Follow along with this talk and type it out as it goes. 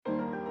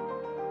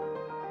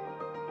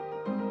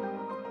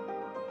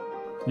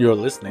You're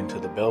listening to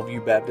the Bellevue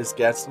Baptist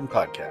Gadsden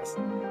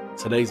podcast.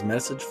 Today's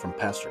message from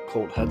Pastor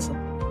Colt Hudson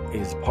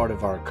is part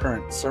of our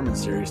current sermon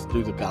series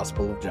through the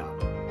Gospel of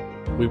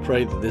John. We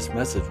pray that this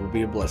message will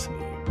be a blessing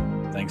to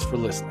you. Thanks for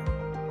listening.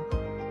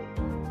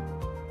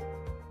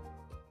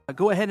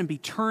 Go ahead and be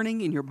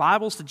turning in your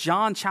Bibles to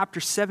John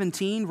chapter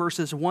 17,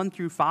 verses 1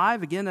 through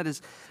 5. Again, that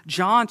is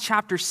John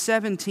chapter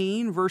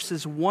 17,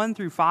 verses 1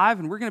 through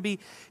 5. And we're going to be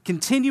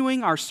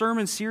continuing our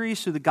sermon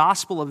series through the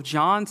Gospel of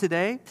John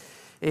today.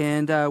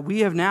 And we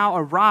have now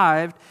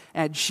arrived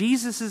at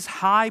Jesus'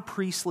 high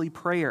priestly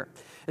prayer.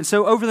 And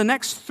so over the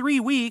next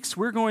 3 weeks,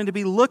 we're going to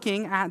be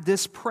looking at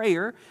this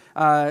prayer,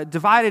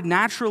 divided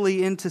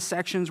naturally into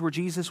sections where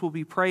Jesus will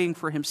be praying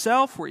for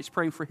himself, where he's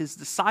praying for his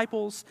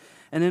disciples,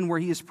 and then where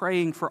he is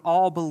praying for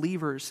all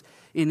believers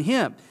in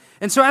him.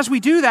 And so as we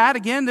do that,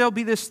 again, there'll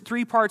be this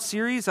 3-part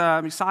series.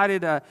 I'm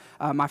excited.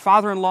 My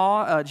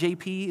father-in-law,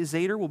 J.P.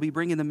 Zader, will be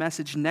bringing the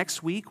message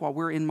next week while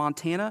we're in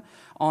Montana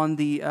on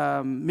the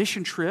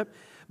mission trip.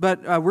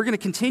 But we're going to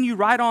continue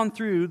right on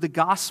through the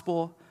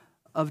Gospel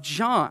of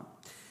John.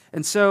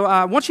 And so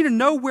I want you to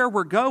know where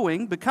we're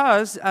going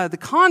because the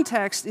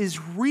context is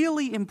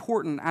really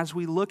important as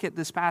we look at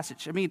this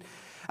passage. I mean,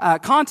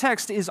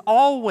 context is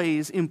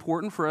always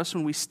important for us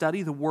when we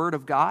study the Word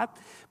of God.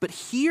 But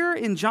here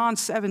in John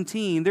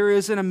 17, there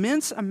is an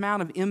immense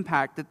amount of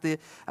impact that the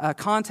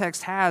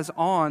context has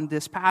on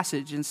this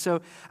passage. And so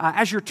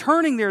as you're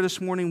turning there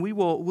this morning,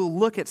 we'll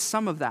look at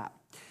some of that.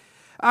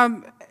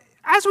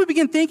 As we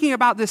begin thinking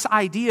about this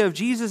idea of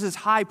Jesus'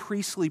 high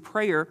priestly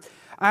prayer,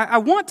 I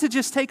want to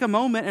just take a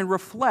moment and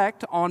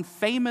reflect on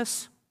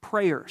famous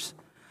prayers.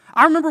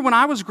 I remember when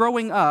I was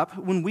growing up,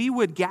 when we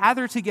would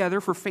gather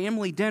together for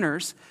family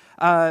dinners,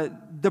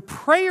 the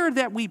prayer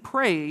that we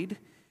prayed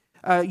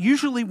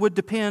usually would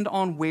depend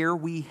on where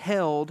we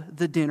held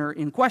the dinner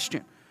in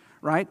question,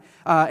 right?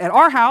 At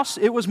our house,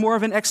 it was more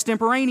of an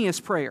extemporaneous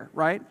prayer,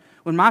 right?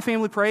 When my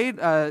family prayed,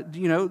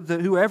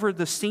 whoever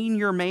the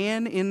senior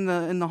man in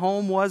the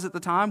home was at the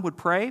time would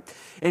pray,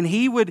 and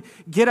he would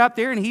get up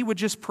there and he would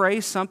just pray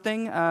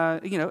something,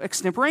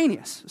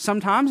 extemporaneous.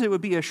 Sometimes it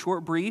would be a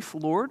short, brief,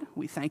 "Lord,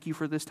 we thank you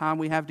for this time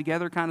we have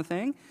together" kind of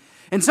thing,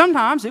 and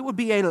sometimes it would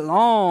be a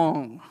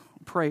long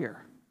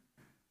prayer.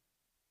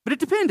 But it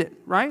depended,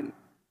 right?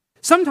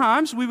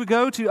 Sometimes we would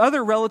go to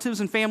other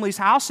relatives and family's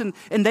house, and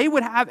they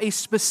would have a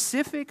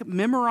specific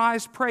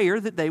memorized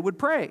prayer that they would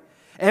pray.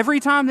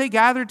 Every time they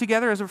gathered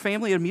together as a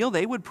family at a meal,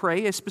 they would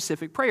pray a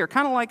specific prayer.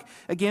 Kind of like,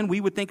 again,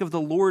 we would think of the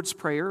Lord's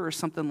Prayer or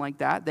something like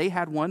that. They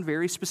had one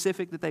very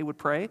specific that they would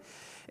pray.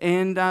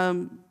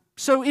 And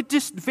so it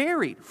just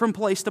varied from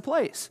place to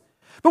place.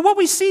 But what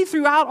we see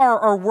throughout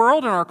our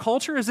world and our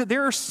culture is that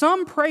there are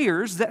some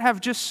prayers that have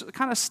just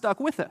kind of stuck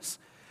with us.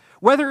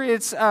 Whether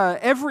it's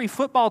every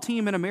football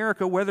team in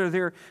America, whether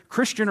they're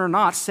Christian or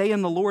not,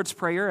 saying the Lord's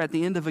Prayer at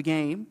the end of a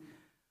game,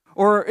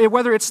 or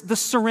whether it's the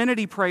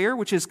Serenity Prayer,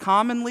 which is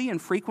commonly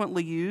and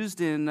frequently used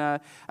in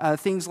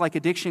things like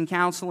addiction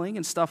counseling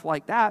and stuff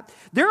like that.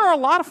 There are a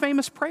lot of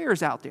famous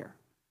prayers out there.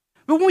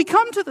 But when we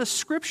come to the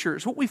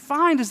Scriptures, what we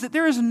find is that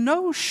there is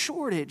no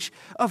shortage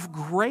of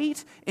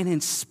great and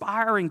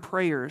inspiring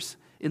prayers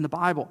in the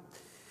Bible.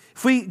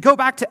 If we go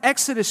back to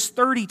Exodus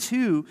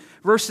 32,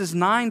 verses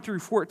 9 through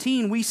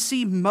 14, we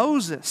see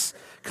Moses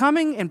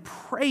coming and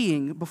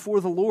praying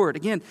before the Lord.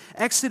 Again,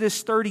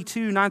 Exodus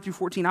 32, 9 through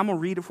 14. I'm going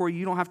to read it for you.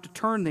 You don't have to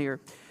turn there.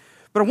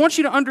 But I want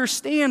you to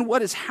understand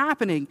what is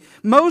happening.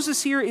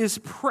 Moses here is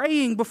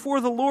praying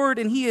before the Lord,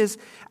 and he is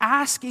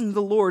asking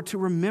the Lord to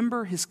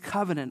remember his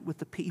covenant with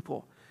the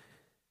people.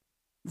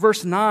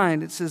 Verse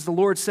 9, it says, "The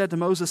Lord said to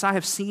Moses, I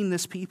have seen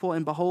this people,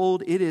 and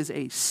behold, it is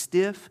a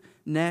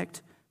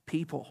stiff-necked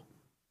people.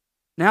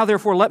 Now,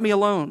 therefore, let me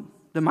alone,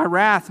 that my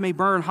wrath may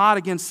burn hot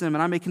against them,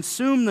 and I may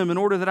consume them in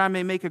order that I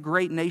may make a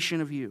great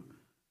nation of you."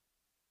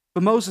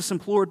 But Moses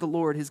implored the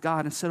Lord, his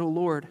God, and said, "O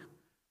Lord,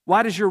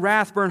 why does your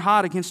wrath burn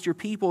hot against your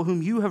people,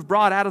 whom you have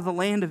brought out of the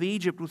land of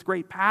Egypt with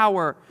great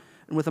power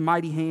and with a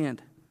mighty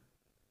hand?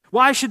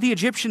 Why should the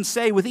Egyptians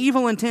say, with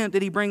evil intent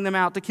did he bring them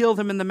out, to kill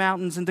them in the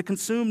mountains and to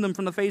consume them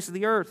from the face of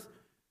the earth?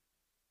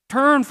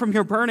 Turn from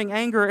your burning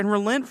anger and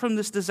relent from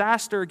this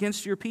disaster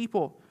against your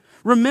people.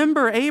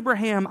 Remember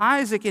Abraham,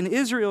 Isaac, and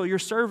Israel, your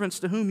servants,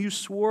 to whom you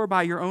swore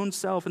by your own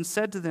self and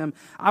said to them,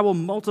 I will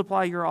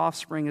multiply your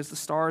offspring as the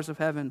stars of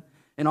heaven,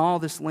 and all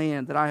this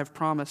land that I have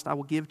promised I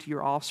will give to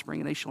your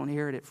offspring, and they shall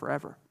inherit it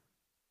forever.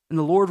 And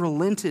the Lord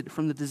relented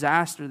from the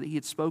disaster that he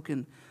had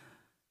spoken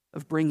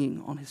of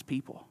bringing on his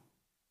people."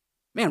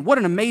 Man, what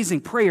an amazing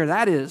prayer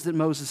that is that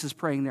Moses is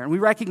praying there. And we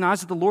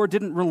recognize that the Lord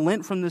didn't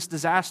relent from this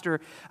disaster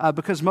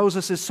because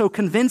Moses is so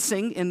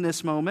convincing in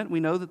this moment. We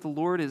know that the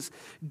Lord is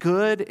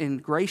good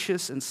and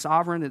gracious and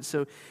sovereign, and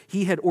so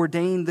he had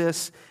ordained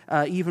this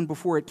even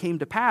before it came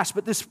to pass.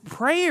 But this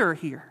prayer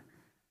here,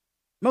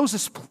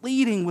 Moses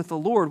pleading with the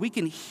Lord, we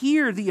can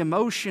hear the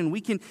emotion, we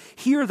can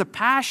hear the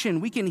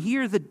passion, we can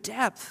hear the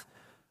depth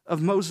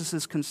of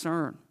Moses'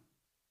 concern.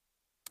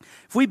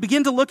 If we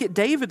begin to look at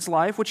David's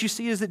life, what you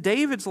see is that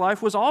David's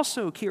life was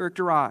also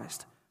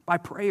characterized by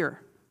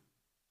prayer.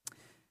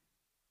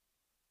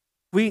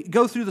 We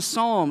go through the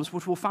Psalms,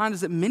 which we'll find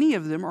is that many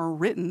of them are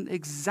written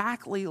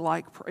exactly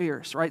like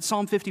prayers, right?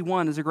 Psalm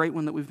 51 is a great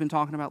one that we've been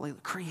talking about lately.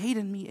 Create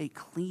in me a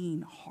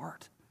clean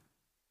heart.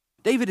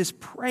 David is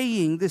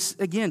praying this,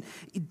 again,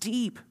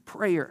 deep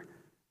prayer.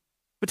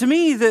 But to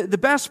me, the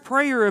best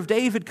prayer of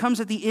David comes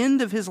at the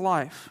end of his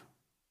life.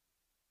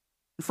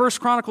 In 1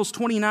 Chronicles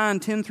 29,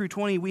 10 through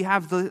 20, we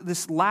have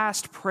this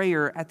last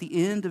prayer at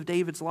the end of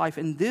David's life,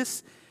 and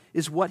this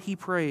is what he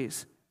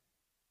prays.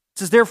 It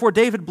says, therefore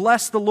David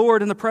blessed the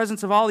Lord in the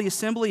presence of all the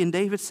assembly, and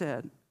David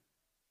said,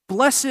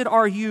 blessed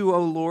are you,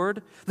 O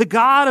Lord, the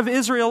God of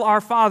Israel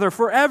our Father,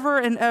 forever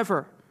and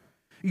ever.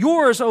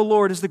 Yours, O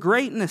Lord, is the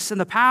greatness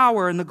and the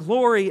power and the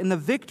glory and the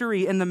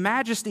victory and the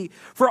majesty,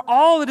 for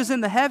all that is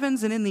in the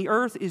heavens and in the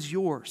earth is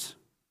yours.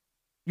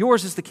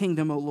 Yours is the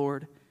kingdom, O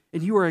Lord,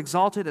 and you are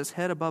exalted as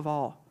head above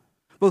all.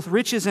 Both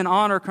riches and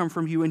honor come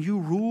from you, and you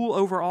rule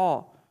over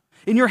all.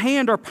 In your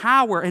hand are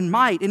power and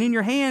might, and in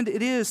your hand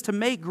it is to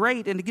make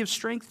great and to give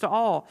strength to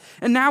all.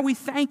 And now we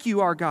thank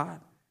you, our God,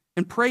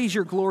 and praise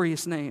your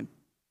glorious name.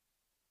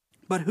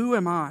 But who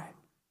am I,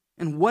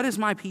 and what is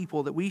my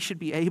people that we should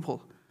be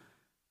able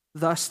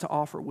thus to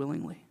offer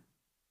willingly?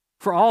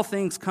 For all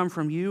things come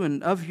from you,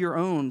 and of your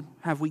own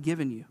have we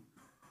given you.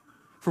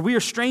 For we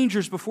are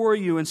strangers before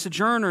you and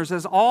sojourners,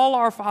 as all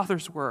our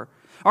fathers were.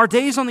 Our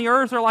days on the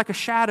earth are like a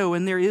shadow,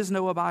 and there is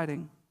no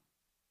abiding.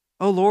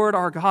 O Lord,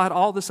 our God,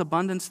 all this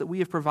abundance that we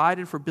have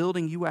provided for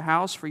building you a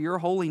house for your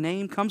holy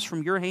name comes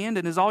from your hand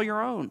and is all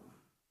your own.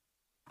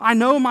 I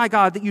know, my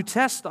God, that you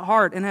test the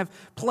heart and have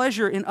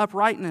pleasure in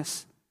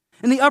uprightness.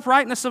 In the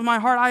uprightness of my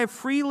heart, I have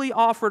freely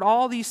offered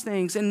all these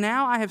things, and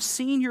now I have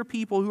seen your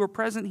people who are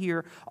present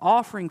here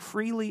offering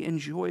freely and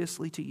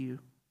joyously to you.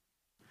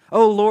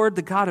 O Lord,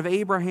 the God of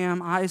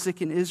Abraham, Isaac,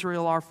 and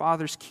Israel, our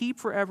fathers, keep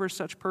forever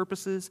such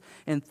purposes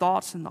and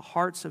thoughts in the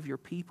hearts of your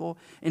people,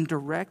 and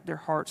direct their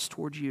hearts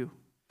toward you.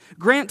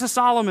 Grant to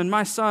Solomon,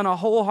 my son, a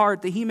whole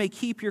heart, that he may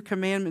keep your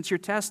commandments, your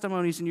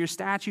testimonies, and your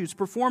statutes,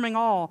 performing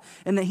all,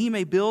 and that he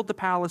may build the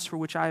palace for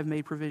which I have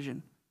made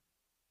provision.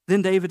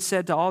 Then David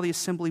said to all the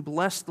assembly,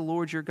 bless the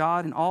Lord your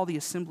God, and all the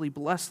assembly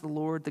blessed the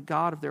Lord, the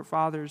God of their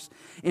fathers,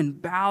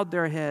 and bowed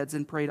their heads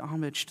and prayed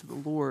homage to the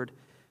Lord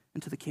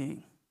and to the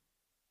king.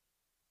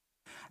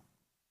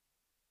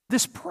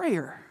 This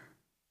prayer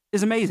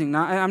is amazing.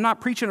 Now, I'm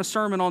not preaching a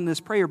sermon on this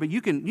prayer, but you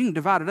can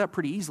divide it up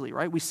pretty easily,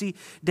 right? We see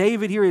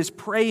David here is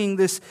praying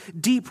this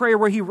deep prayer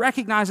where he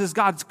recognizes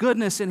God's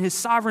goodness and his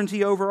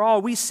sovereignty over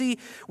all. We see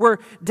where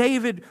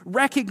David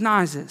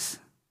recognizes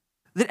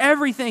that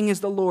everything is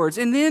the Lord's.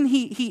 And then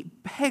he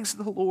begs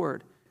the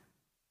Lord,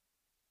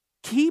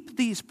 keep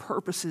these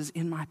purposes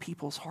in my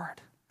people's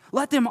heart.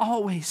 Let them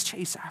always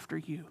chase after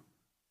you.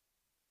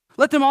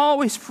 Let them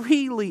always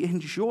freely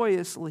and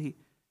joyously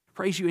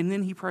praise you. And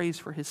then he prays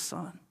for his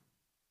son.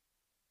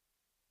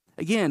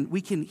 Again,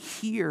 we can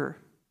hear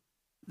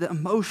the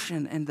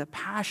emotion and the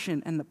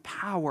passion and the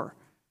power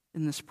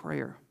in this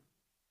prayer.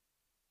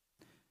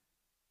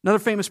 Another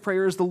famous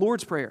prayer is the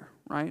Lord's Prayer,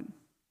 right?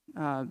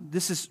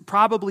 This is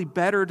probably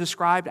better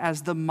described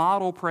as the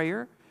model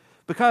prayer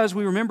because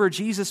we remember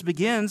Jesus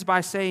begins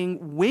by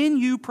saying, when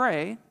you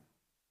pray,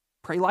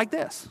 pray like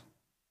this.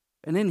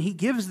 And then he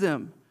gives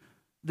them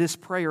this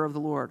prayer of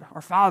the Lord.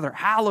 Our Father,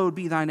 hallowed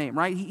be thy name,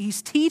 right?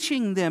 He's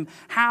teaching them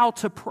how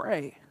to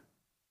pray.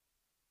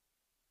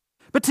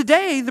 But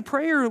today, the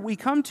prayer we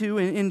come to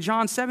in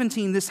John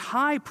 17, this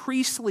high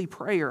priestly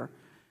prayer,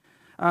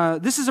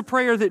 this is a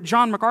prayer that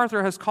John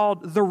MacArthur has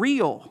called the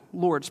real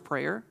Lord's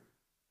Prayer,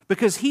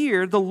 because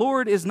here the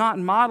Lord is not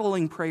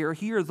modeling prayer,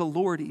 here the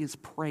Lord is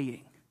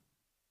praying.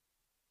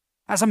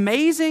 As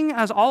amazing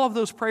as all of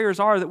those prayers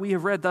are that we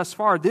have read thus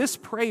far, this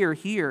prayer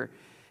here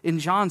in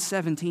John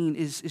 17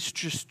 is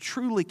just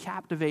truly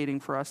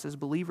captivating for us as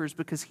believers,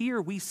 because here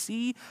we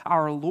see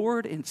our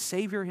Lord and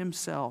Savior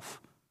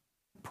himself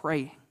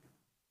praying.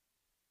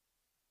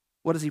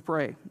 What does he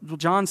pray? Well,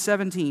 John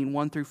 17,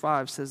 1 through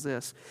 5 says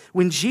this.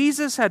 When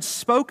Jesus had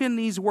spoken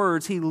these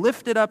words, he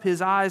lifted up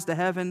his eyes to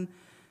heaven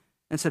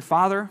and said,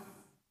 Father,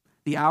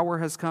 the hour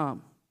has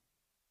come.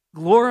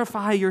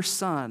 Glorify your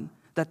Son,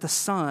 that the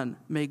Son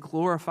may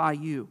glorify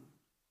you.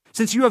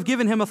 Since you have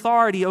given him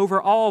authority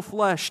over all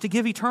flesh, to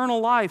give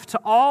eternal life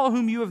to all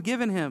whom you have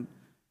given him.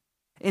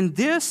 And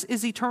this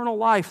is eternal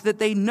life, that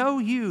they know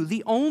you,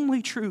 the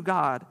only true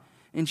God,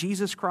 and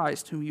Jesus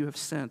Christ, whom you have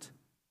sent.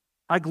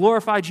 I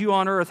glorified you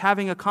on earth,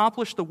 having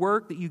accomplished the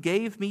work that you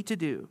gave me to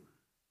do.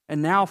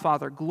 And now,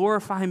 Father,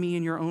 glorify me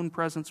in your own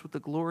presence with the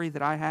glory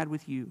that I had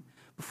with you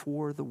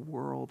before the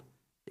world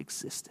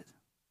existed.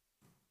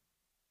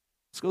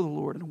 Let's go to the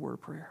Lord in a word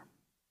of prayer.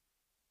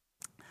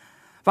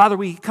 Father,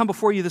 we come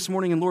before you this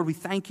morning, and Lord, we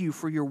thank you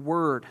for your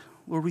word.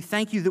 Lord, we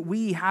thank you that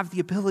we have the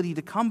ability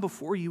to come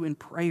before you in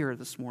prayer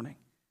this morning.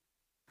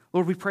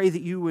 Lord, we pray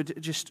that you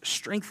would just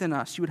strengthen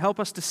us. You would help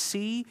us to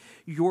see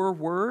your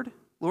word.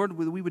 Lord,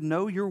 that we would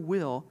know your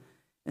will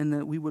and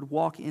that we would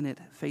walk in it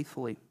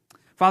faithfully.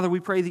 Father, we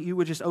pray that you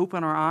would just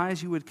open our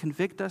eyes, you would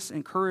convict us,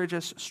 encourage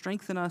us,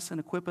 strengthen us, and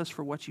equip us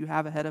for what you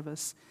have ahead of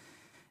us.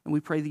 And we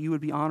pray that you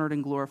would be honored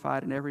and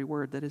glorified in every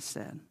word that is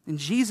said. In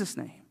Jesus'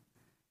 name,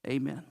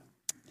 Amen.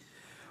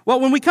 Well,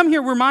 when we come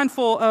here, we're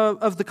mindful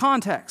of the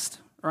context,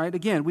 right?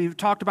 Again, we've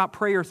talked about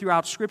prayer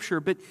throughout Scripture,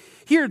 but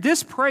here,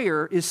 this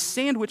prayer is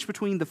sandwiched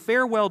between the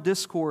farewell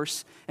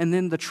discourse and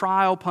then the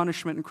trial,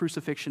 punishment, and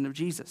crucifixion of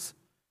Jesus.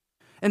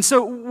 And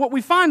so what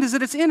we find is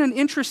that it's in an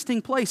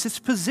interesting place. It's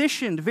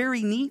positioned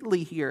very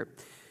neatly here.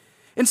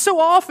 And so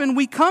often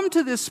we come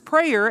to this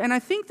prayer, and I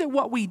think that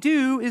what we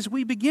do is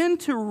we begin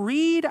to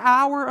read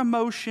our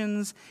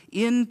emotions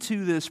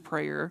into this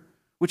prayer,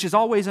 which is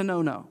always a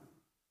no-no.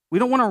 We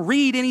don't want to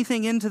read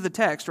anything into the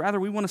text. Rather,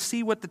 we want to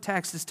see what the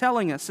text is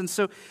telling us. And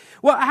so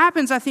what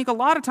happens, I think, a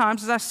lot of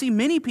times is I see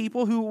many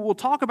people who will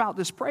talk about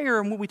this prayer,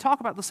 and when we talk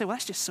about it, they'll say, well,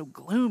 that's just so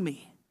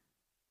gloomy.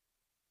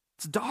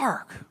 It's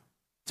dark.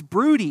 It's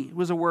broody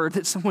was a word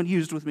that someone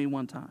used with me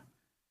one time.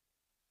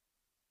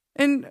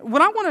 And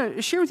what I want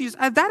to share with you is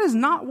that is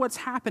not what's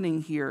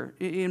happening here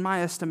in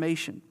my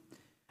estimation.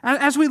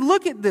 As we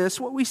look at this,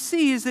 what we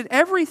see is that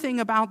everything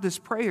about this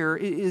prayer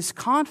is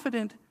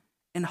confident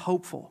and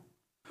hopeful.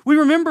 We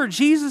remember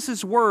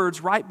Jesus'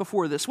 words right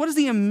before this. What is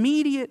the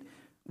immediate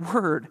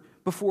word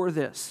before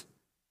this?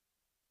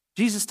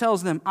 Jesus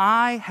tells them,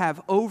 I have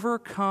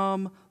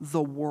overcome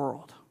the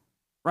world.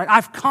 Right?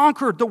 I've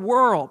conquered the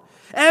world.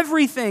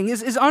 Everything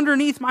is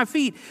underneath my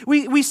feet.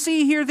 We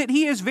see here that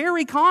he is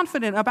very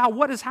confident about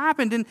what has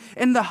happened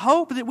and the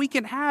hope that we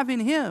can have in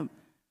him.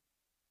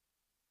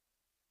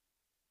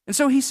 And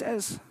so he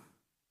says,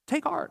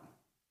 take heart.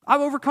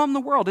 I've overcome the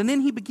world. And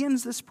then he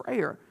begins this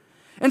prayer.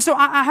 And so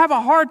I have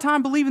a hard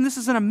time believing this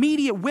is an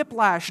immediate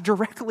whiplash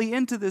directly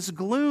into this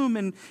gloom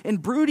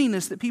and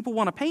broodiness that people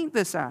want to paint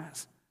this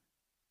as.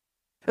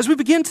 As we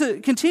begin to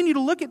continue to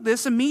look at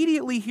this,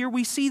 immediately here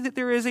we see that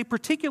there is a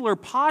particular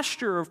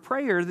posture of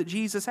prayer that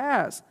Jesus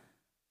has.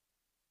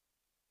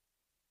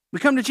 We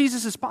come to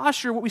Jesus'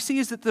 posture, what we see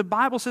is that the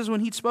Bible says when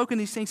he'd spoken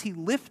these things, he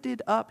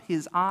lifted up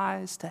his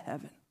eyes to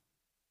heaven.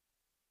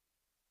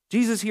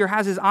 Jesus here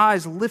has his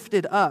eyes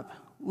lifted up.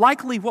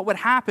 Likely what would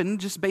happen,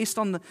 just based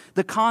on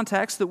the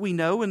context that we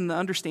know and the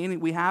understanding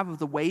we have of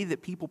the way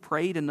that people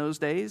prayed in those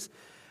days,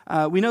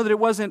 we know that it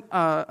wasn't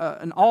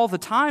an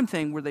all-the-time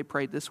thing where they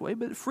prayed this way,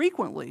 but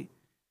frequently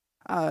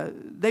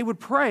they would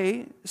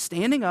pray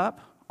standing up,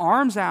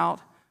 arms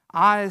out,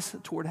 eyes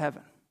toward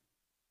heaven.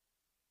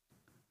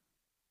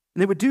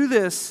 And they would do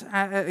this,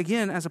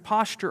 again, as a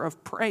posture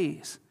of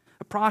praise,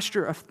 a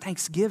posture of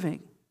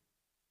thanksgiving,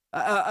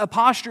 a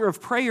posture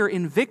of prayer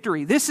in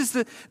victory. This is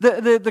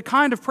the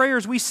kind of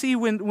prayers we see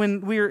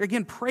when we're,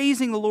 again,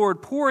 praising the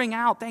Lord, pouring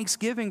out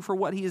thanksgiving for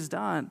what he has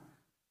done.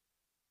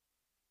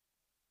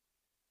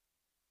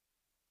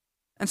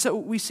 And so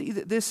we see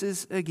that this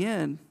is,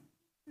 again,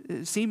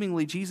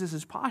 seemingly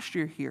Jesus'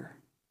 posture here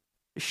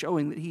is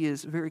showing that he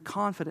is very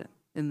confident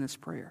in this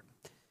prayer.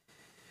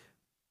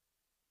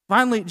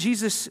 Finally,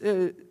 Jesus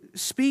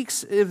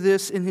speaks of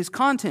this in his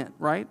content,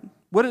 right?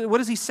 What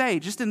does he say?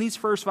 Just in these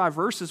first 5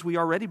 verses, we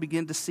already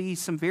begin to see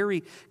some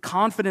very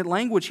confident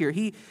language here.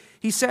 He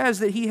says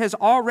that he has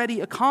already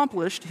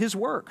accomplished his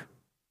work,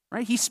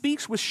 right? He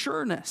speaks with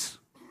sureness.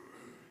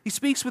 He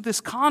speaks with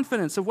this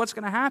confidence of what's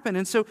going to happen.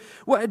 And so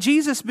what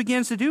Jesus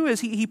begins to do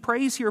is he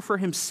prays here for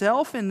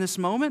himself in this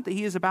moment that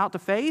he is about to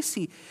face.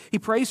 He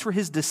prays for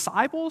his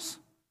disciples.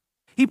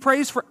 He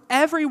prays for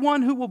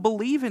everyone who will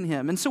believe in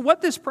him. And so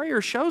what this prayer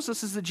shows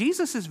us is that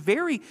Jesus is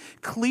very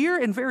clear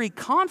and very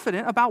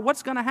confident about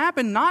what's going to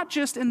happen, not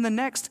just in the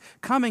next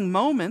coming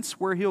moments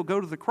where he'll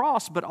go to the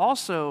cross, but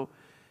also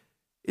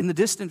in the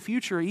distant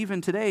future,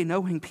 even today,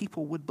 knowing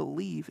people would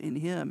believe in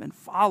him and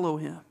follow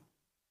him.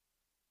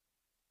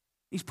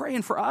 He's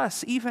praying for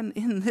us, even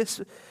in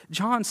this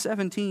John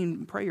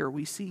 17 prayer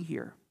we see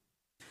here.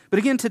 But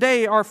again,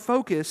 today our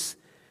focus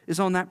is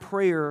on that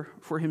prayer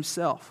for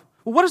himself.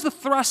 Well, what is the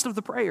thrust of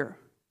the prayer?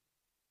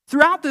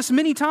 Throughout this,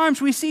 many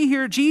times we see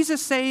here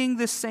Jesus saying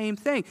this same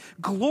thing.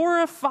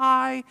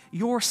 Glorify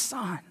your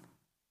Son.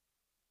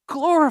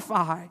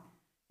 Glorify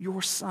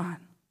your Son.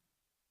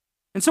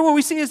 And so what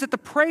we see is that the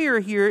prayer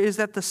here is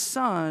that the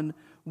Son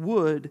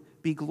would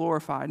be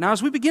glorified. Now,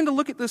 as we begin to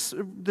look at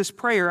this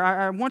prayer,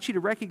 I want you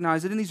to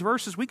recognize that in these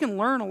verses, we can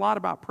learn a lot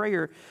about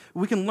prayer.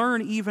 We can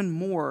learn even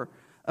more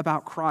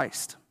about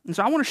Christ. And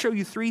so I want to show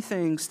you 3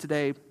 things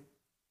today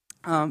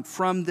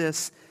from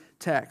this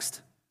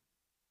text.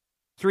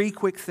 3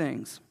 quick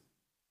things.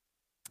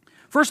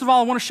 First of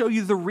all, I want to show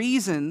you the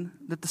reason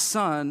that the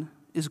Son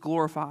is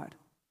glorified.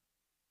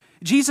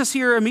 Jesus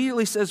here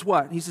immediately says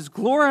what? He says,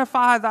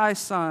 glorify thy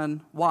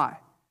Son. Why?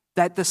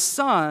 That the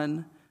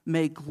Son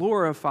may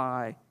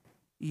glorify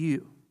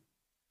you.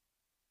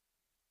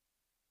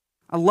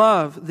 I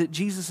love that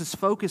Jesus'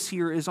 focus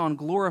here is on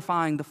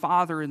glorifying the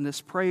Father in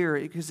this prayer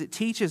because it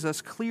teaches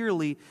us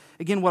clearly,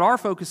 again, what our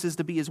focus is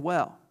to be as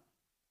well.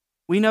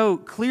 We know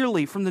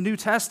clearly from the New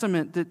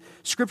Testament that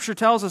Scripture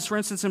tells us, for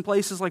instance, in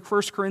places like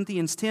 1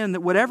 Corinthians 10,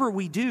 that whatever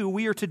we do,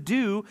 we are to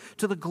do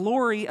to the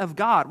glory of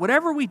God.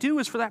 Whatever we do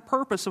is for that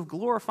purpose of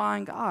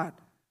glorifying God.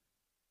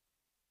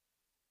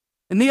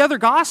 In the other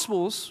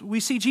Gospels, we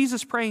see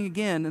Jesus praying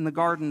again in the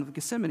Garden of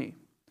Gethsemane.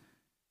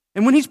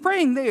 And when he's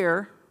praying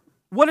there,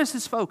 what is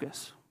his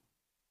focus?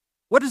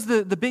 What is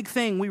the big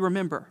thing we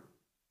remember?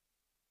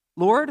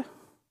 Lord,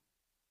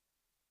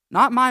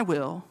 not my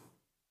will,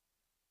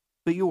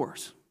 but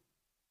yours.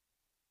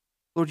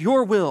 Lord,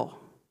 your will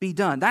be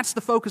done. That's the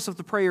focus of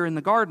the prayer in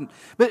the garden.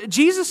 But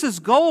Jesus'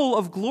 goal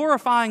of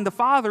glorifying the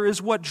Father is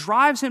what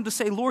drives him to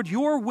say, Lord,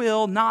 your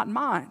will, not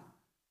mine.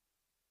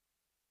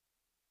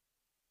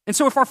 And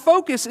so if our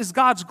focus is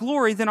God's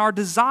glory, then our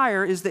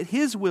desire is that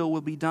his will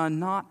be done,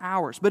 not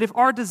ours. But if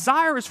our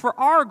desire is for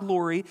our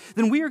glory,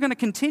 then we are going to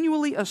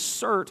continually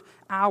assert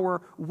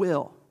our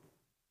will.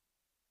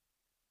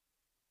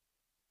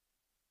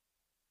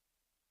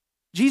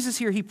 Jesus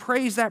here, he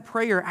prays that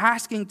prayer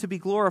asking to be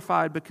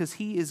glorified because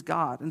he is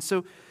God. And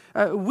so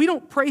we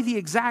don't pray the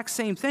exact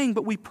same thing,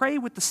 but we pray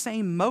with the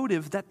same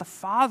motive that the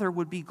Father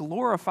would be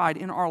glorified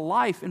in our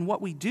life, in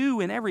what we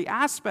do, in every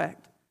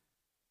aspect.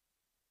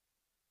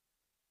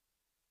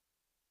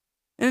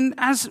 And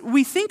as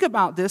we think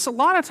about this, a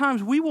lot of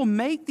times we will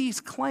make these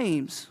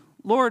claims,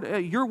 Lord,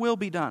 your will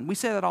be done. We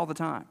say that all the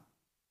time.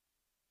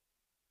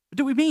 But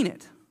do we mean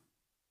it?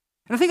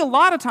 And I think a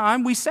lot of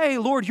time we say,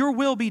 Lord, your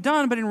will be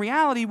done, but in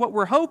reality what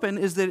we're hoping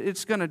is that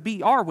it's going to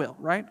be our will,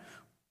 right?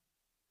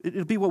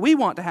 It'll be what we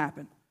want to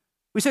happen.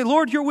 We say,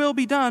 Lord, your will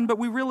be done, but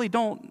we really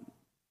don't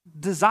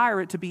desire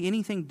it to be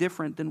anything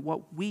different than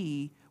what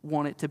we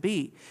want it to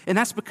be. And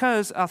that's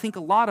because I think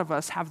a lot of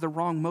us have the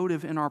wrong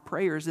motive in our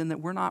prayers, in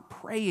that we're not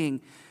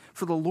praying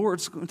for the Lord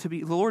to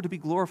be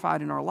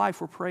glorified in our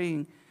life. We're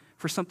praying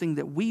for something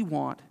that we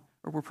want,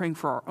 or we're praying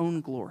for our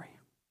own glory.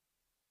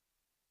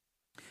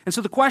 And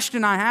so the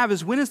question I have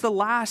is, when is the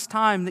last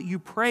time that you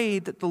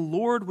prayed that the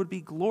Lord would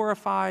be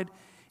glorified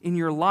in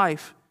your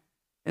life?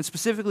 And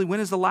specifically, when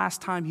is the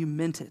last time you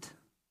meant it?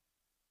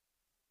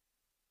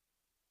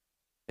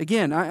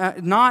 Again,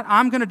 not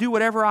I'm going to do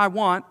whatever I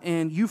want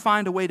and you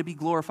find a way to be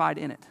glorified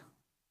in it.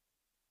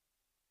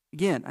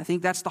 Again, I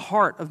think that's the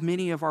heart of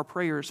many of our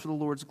prayers for the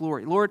Lord's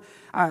glory. Lord,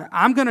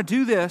 I'm going to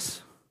do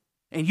this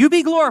and you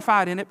be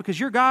glorified in it because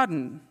you're God,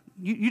 and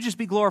you just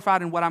be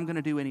glorified in what I'm going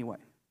to do anyway.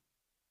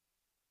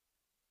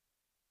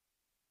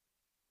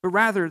 But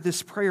rather,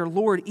 this prayer,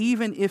 Lord,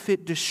 even if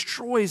it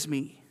destroys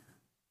me,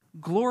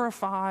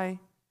 glorify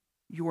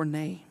your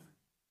name.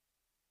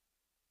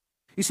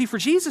 You see, for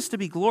Jesus to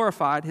be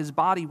glorified, his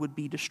body would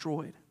be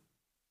destroyed.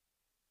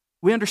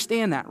 We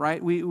understand that,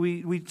 right?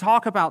 We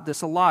talk about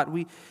this a lot.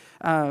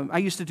 I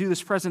used to do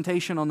this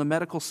presentation on the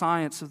medical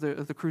science of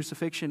the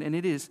crucifixion, and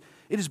it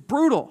is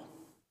brutal.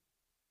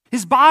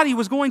 His body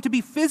was going to be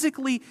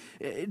physically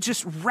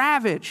just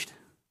ravaged.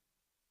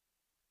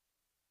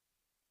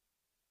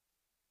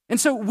 And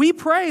so we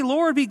pray,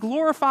 Lord, be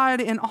glorified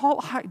in all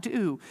I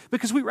do,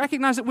 because we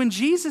recognize that when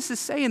Jesus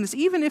is saying this,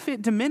 even if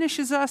it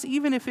diminishes us,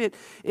 even if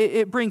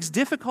it brings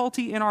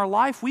difficulty in our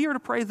life, we are to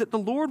pray that the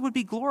Lord would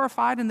be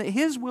glorified and that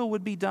his will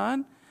would be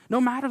done,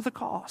 no matter the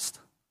cost.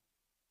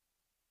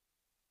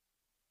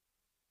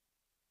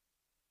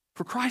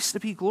 For Christ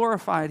to be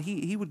glorified,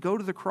 he would go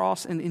to the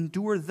cross and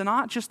endure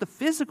not just the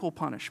physical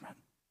punishment,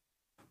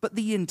 but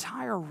the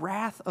entire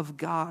wrath of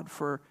God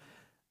for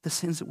the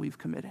sins that we've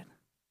committed.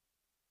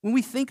 When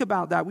we think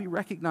about that, we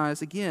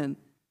recognize, again,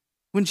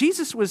 when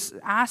Jesus was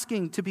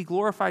asking to be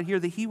glorified here,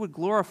 that he would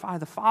glorify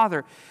the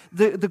Father,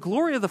 the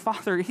glory of the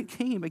Father, it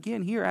came,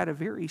 again, here at a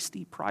very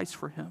steep price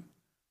for him.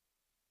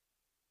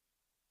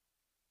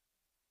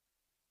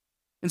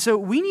 And so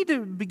we need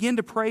to begin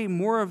to pray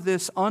more of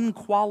this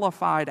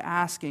unqualified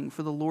asking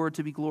for the Lord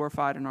to be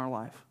glorified in our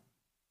life.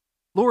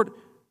 Lord,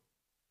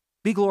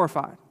 be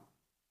glorified.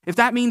 If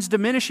that means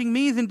diminishing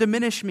me, then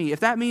diminish me.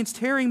 If that means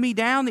tearing me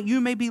down that you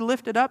may be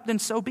lifted up, then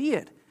so be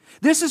it.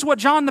 This is what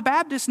John the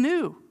Baptist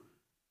knew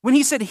when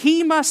he said,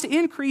 he must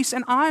increase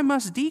and I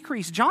must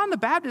decrease. John the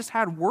Baptist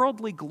had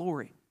worldly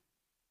glory.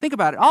 Think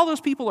about it. All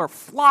those people are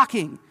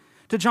flocking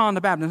to John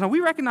the Baptist. Now,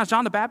 we recognize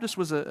John the Baptist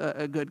was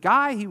a good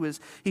guy. He was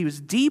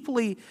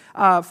deeply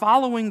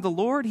following the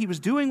Lord. He was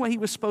doing what he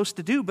was supposed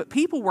to do, but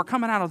people were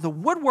coming out of the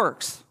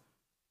woodworks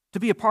to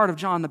be a part of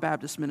John the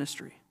Baptist's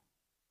ministry.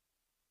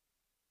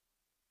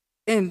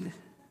 And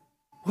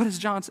what does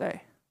John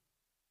say?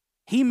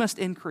 He must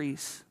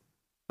increase,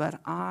 but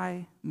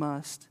I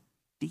must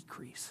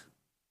decrease.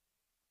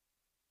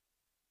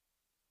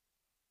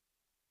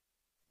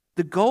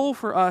 The goal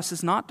for us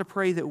is not to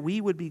pray that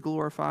we would be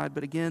glorified,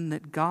 but again,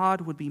 that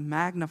God would be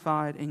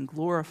magnified and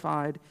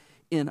glorified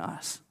in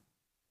us.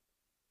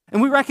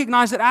 And we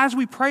recognize that as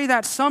we pray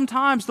that,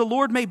 sometimes the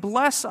Lord may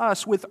bless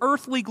us with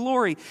earthly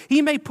glory.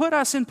 He may put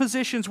us in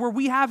positions where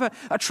we have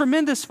a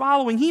tremendous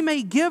following. He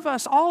may give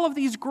us all of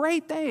these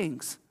great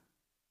things.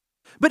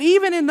 But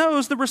even in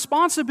those, the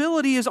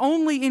responsibility is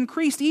only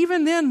increased.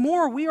 Even then,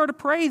 more, we are to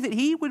pray that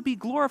he would be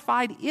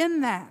glorified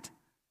in that.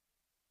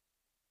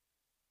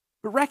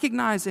 But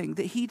recognizing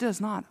that he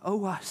does not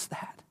owe us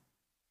that.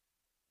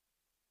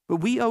 But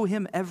we owe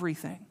him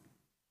everything.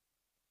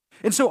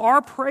 And so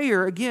our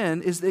prayer,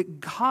 again, is that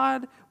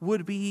God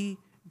would be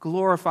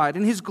glorified.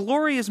 And his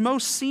glory is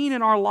most seen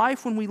in our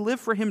life when we live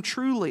for him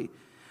truly.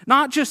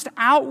 Not just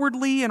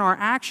outwardly in our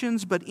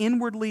actions, but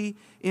inwardly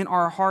in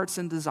our hearts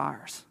and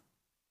desires.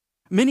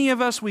 Many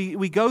of us,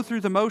 we go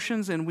through the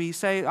motions and we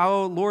say,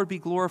 oh, Lord, be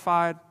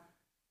glorified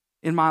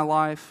in my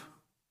life.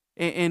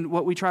 And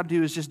what we try to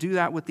do is just do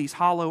that with these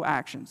hollow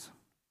actions.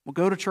 We'll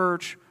go to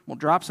church, we'll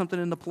drop something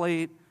in the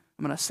plate,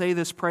 I'm going to say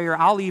this prayer,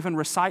 I'll even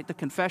recite the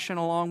confession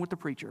along with the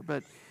preacher.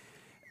 But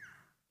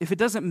if it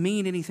doesn't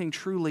mean anything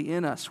truly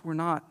in us, we're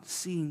not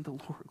seeing the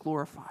Lord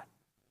glorified.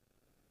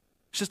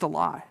 It's just a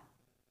lie.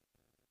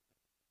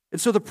 And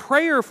so the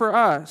prayer for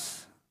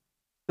us,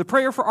 the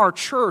prayer for our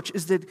church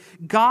is that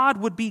God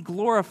would be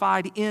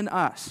glorified in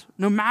us,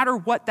 no matter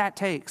what that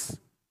takes.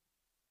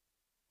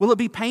 Will it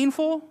be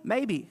painful?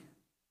 Maybe.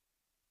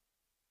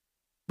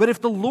 But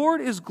if the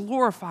Lord is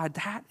glorified,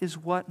 that is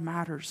what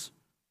matters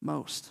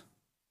most.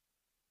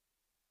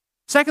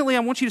 Secondly, I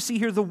want you to see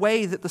here the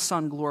way that the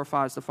Son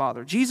glorifies the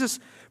Father. Jesus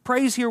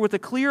prays here with a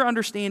clear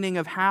understanding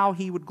of how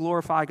he would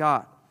glorify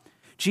God.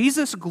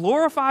 Jesus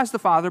glorifies the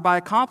Father by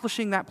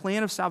accomplishing that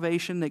plan of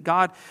salvation that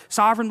God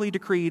sovereignly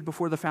decreed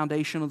before the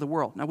foundation of the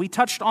world. Now, we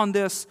touched on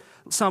this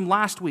some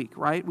last week,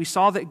 right? We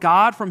saw that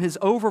God, from his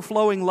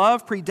overflowing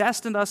love,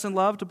 predestined us in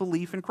love to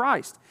belief in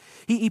Christ.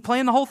 He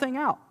planned the whole thing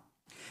out.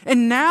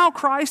 And now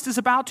Christ is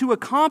about to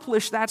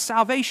accomplish that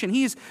salvation.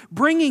 He is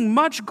bringing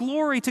much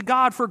glory to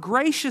God for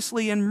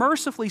graciously and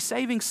mercifully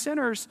saving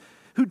sinners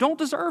who don't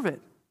deserve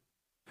it.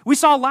 We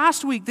saw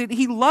last week that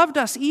he loved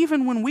us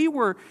even when we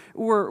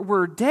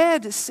were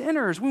dead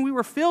sinners, when we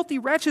were filthy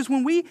wretches,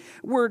 when we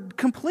were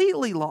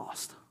completely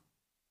lost.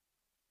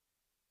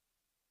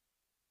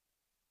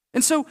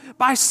 And so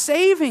by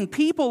saving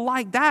people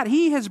like that,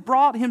 he has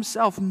brought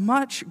himself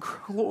much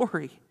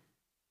glory.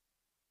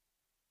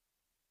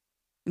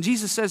 And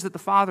Jesus says that the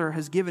Father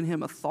has given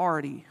him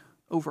authority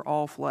over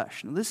all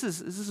flesh. Now this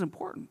is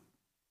important.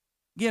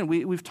 Again,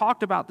 we've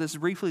talked about this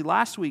briefly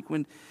last week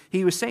when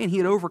he was saying he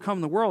had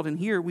overcome the world, and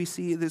here we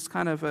see this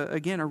kind of, a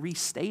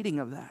restating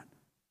of that.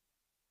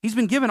 He's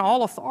been given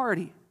all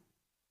authority.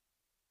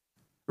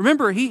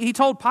 Remember, he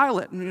told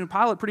Pilate, and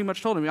Pilate pretty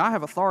much told him, I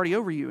have authority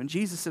over you. And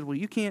Jesus said, well,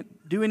 you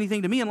can't do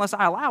anything to me unless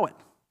I allow it.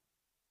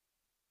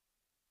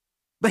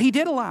 But he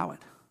did allow it.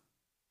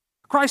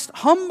 Christ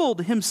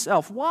humbled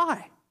himself.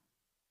 Why?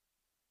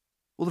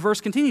 Well, the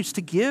verse continues,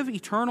 to give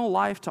eternal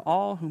life to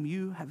all whom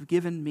you have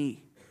given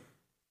me.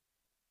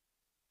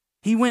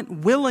 He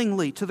went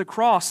willingly to the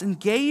cross and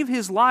gave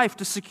his life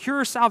to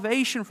secure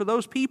salvation for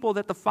those people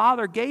that the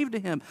Father gave to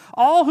him,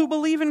 all who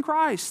believe in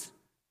Christ.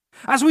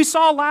 As we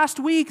saw last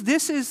week,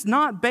 this is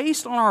not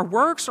based on our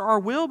works or our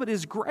will, but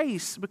his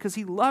grace, because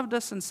he loved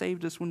us and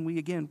saved us when we,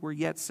 again, were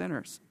yet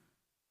sinners.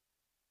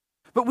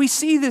 But we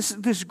see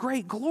this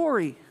great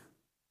glory.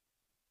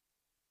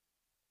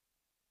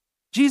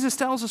 Jesus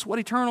tells us what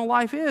eternal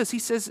life is. He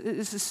says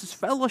this is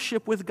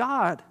fellowship with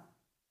God,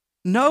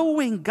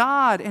 knowing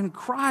God and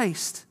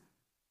Christ.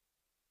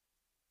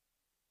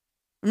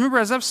 Remember,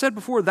 as I've said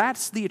before,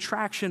 that's the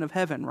attraction of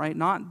heaven, right?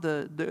 Not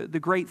the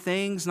great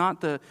things,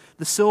 not the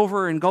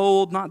silver and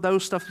gold, not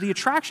those stuff. The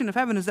attraction of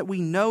heaven is that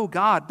we know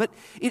God. But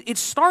it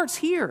starts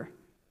here.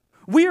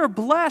 We are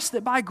blessed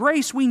that by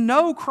grace we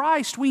know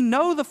Christ, we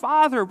know the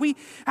Father, we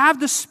have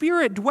the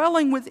Spirit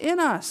dwelling within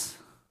us.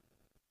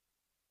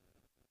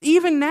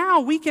 Even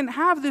now, we can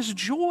have this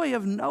joy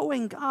of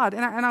knowing God.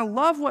 And I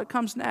love what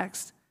comes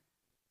next.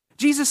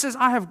 Jesus says,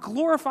 I have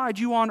glorified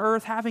you on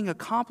earth, having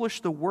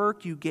accomplished the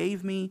work you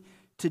gave me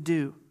to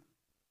do.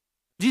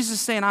 Jesus is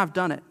saying, I've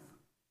done it.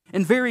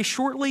 And very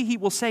shortly, he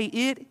will say,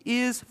 it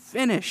is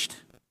finished.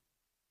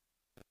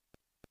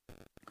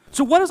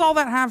 So what does all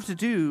that have to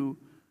do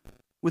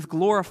with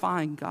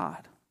glorifying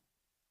God?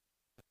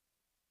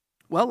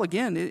 Well,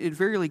 again, it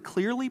very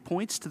clearly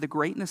points to the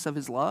greatness of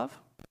his love.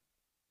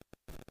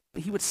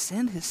 He would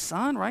send his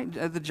Son, right?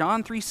 The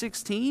John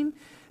 3:16.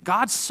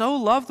 God so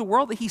loved the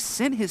world that he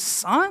sent his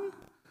Son.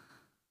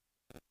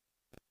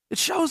 It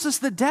shows us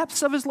the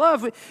depths of his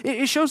love.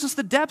 It shows us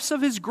the depths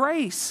of his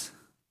grace,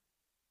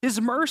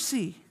 his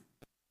mercy,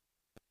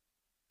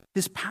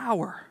 his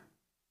power.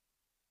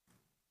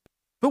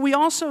 But we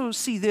also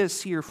see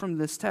this here from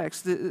this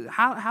text.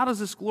 How does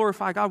this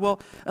glorify God? Well,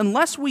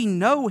 unless we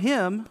know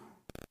him,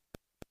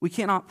 we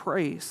cannot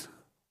praise.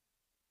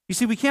 You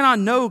see, we cannot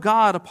know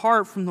God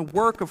apart from the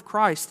work of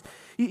Christ.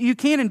 You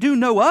can and do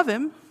know of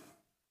him,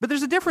 but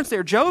there's a difference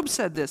there. Job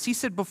said this. He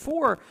said,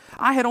 before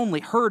I had only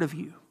heard of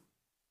you.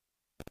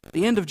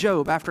 The end of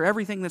Job, after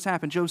everything that's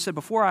happened, Job said,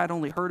 before I had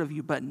only heard of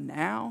you, but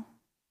now,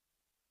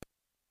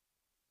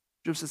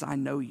 Job says, I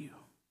know you.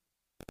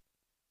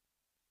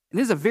 And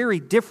it is a very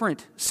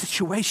different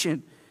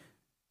situation.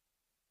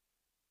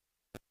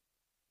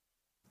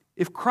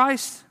 If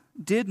Christ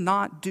did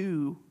not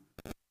do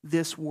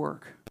this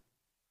work,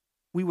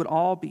 we would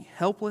all be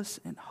helpless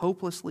and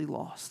hopelessly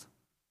lost.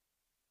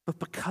 But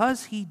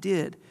because he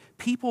did,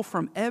 people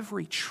from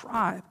every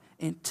tribe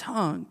and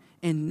tongue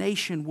and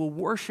nation will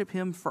worship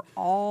him for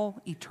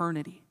all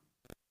eternity.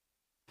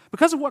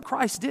 Because of what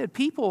Christ did,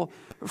 people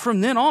from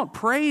then on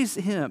praise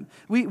him.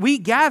 We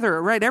gather,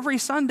 right, every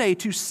Sunday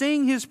to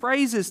sing his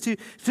praises,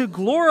 to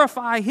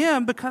glorify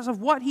him because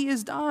of what he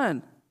has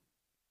done.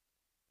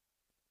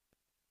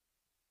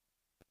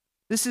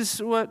 This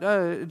is what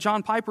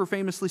John Piper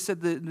famously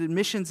said, that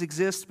missions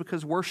exist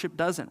because worship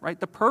doesn't, right?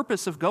 The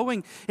purpose of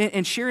going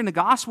and sharing the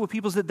gospel with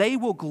people is that they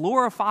will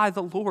glorify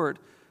the Lord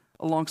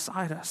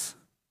alongside us.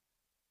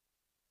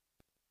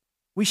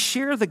 We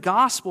share the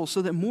gospel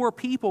so that more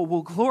people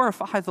will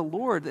glorify the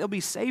Lord. They'll be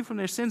saved from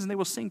their sins and they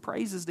will sing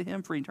praises to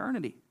Him for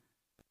eternity.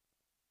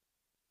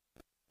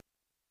 The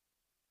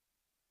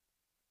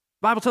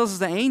Bible tells us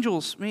that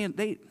angels, man,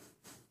 they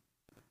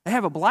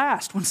have a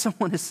blast when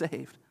someone is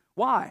saved.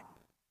 Why?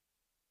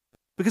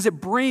 Because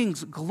it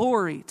brings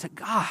glory to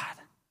God.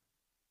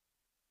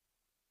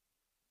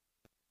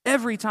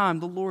 Every time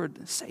the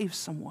Lord saves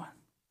someone,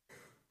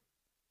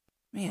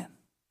 man,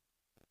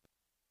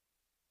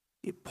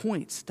 it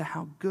points to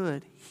how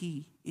good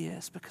He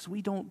is, because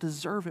we don't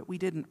deserve it. We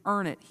didn't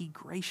earn it. He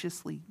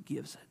graciously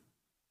gives it.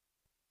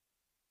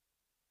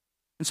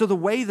 And so the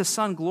way the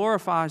Son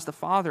glorifies the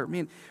Father,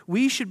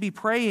 we should be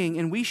praying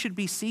and we should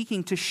be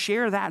seeking to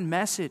share that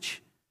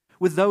message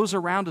with those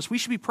around us. We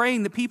should be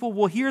praying that people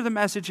will hear the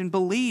message and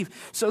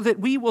believe so that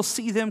we will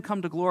see them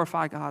come to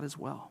glorify God as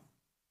well.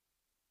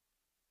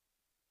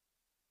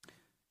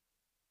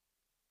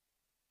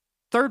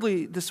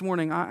 Thirdly, this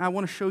morning, I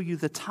want to show you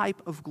the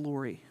type of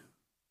glory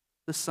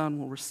the Son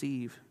will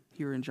receive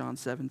here in John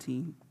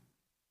 17.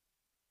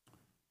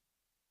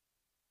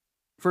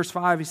 Verse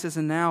 5, he says,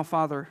 "And now,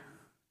 Father,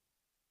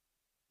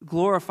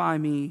 glorify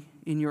me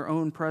in your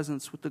own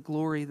presence with the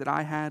glory that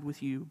I had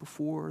with you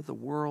before the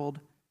world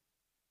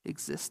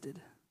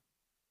existed."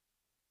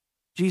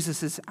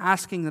 Jesus is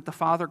asking that the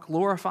Father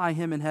glorify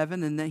Him in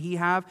heaven and that He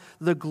have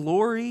the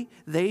glory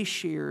they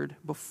shared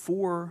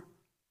before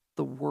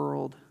the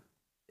world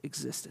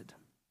existed.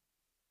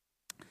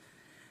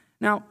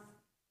 Now,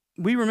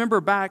 we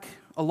remember back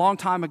a long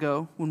time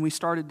ago when we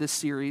started this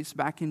series,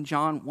 back in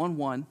John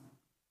 1:1.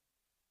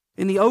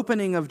 In the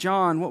opening of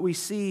John, what we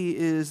see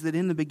is that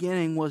in the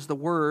beginning was the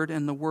Word,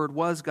 and the Word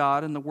was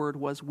God, and the Word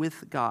was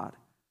with God.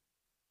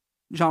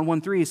 John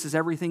 1:3 says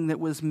everything that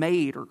was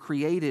made or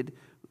created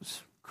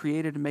was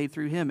created and made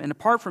through Him. And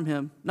apart from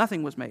Him,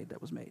 nothing was made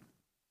that was made.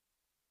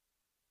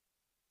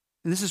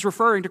 And this is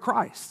referring to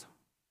Christ.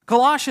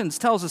 Colossians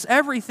tells us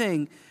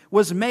everything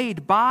was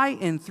made by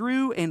and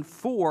through and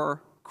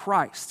for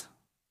Christ.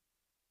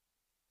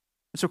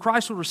 And so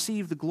Christ will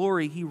receive the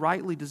glory He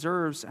rightly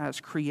deserves as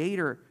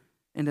Creator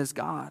and as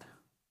God.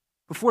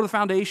 Before the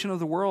foundation of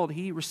the world,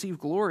 He received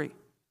glory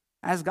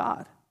as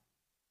God.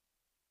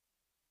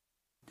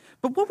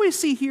 But what we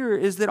see here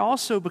is that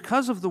also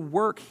because of the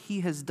work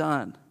He has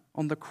done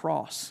on the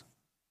cross,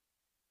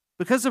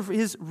 because of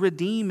His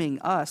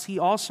redeeming us, He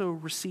also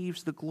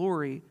receives the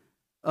glory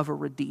of a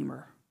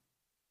Redeemer.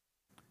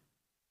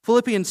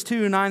 Philippians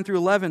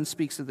 2:9-11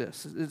 speaks of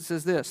this. It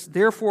says this,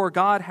 "Therefore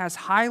God has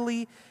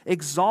highly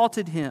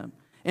exalted Him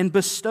and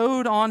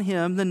bestowed on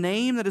Him the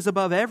name that is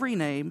above every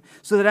name,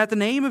 so that at the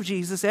name of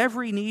Jesus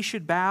every knee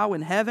should bow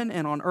in heaven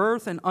and on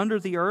earth and under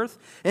the earth,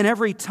 and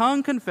every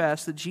tongue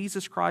confess that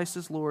Jesus Christ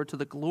is Lord, to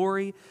the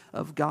glory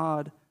of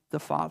God the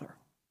Father."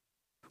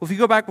 Well, if you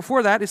go back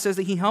before that, it says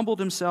that He humbled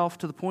Himself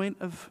to the point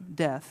of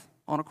death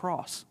on a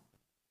cross.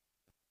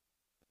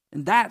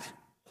 And that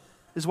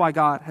is why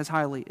God has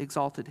highly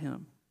exalted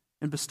Him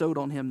and bestowed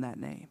on Him that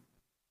name.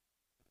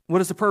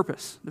 What is the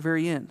purpose? The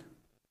very end.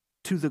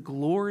 To the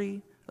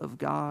glory of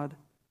God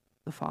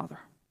the Father.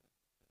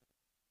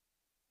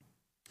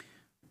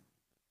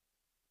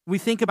 We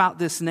think about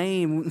this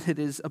name that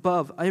is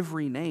above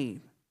every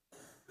name.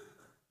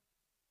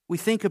 We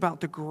think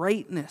about the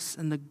greatness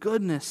and the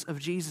goodness of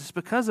Jesus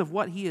because of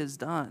what He has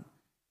done.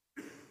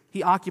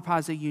 He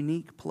occupies a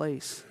unique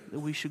place that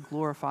we should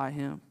glorify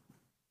Him.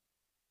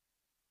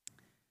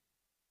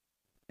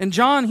 And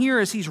John here,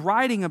 as he's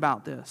writing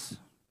about this,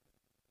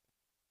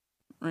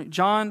 right?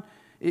 John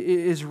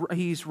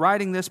he's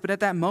writing this, but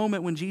at that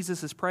moment when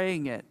Jesus is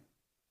praying it,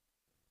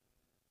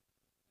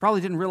 probably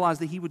didn't realize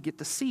that he would get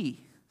to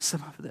see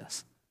some of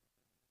this.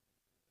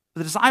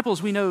 The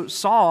disciples, we know,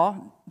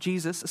 saw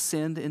Jesus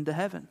ascend into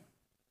heaven.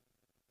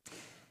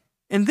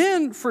 And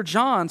then for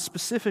John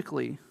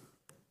specifically,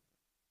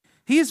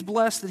 he is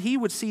blessed that he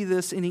would see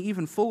this in an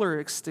even fuller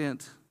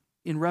extent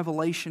in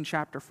Revelation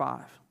chapter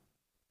 5.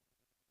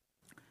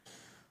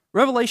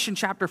 Revelation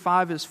chapter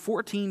 5 is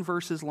 14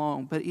 verses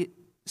long, but it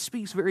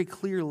speaks very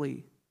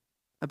clearly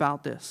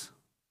about this.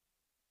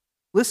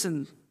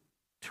 Listen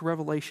to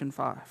Revelation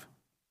 5.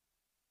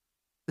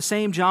 The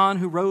same John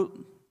who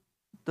wrote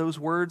those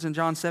words in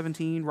John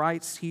 17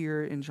 writes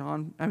here in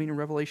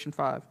Revelation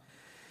 5.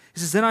 He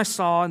says, "Then I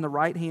saw in the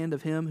right hand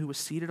of Him who was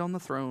seated on the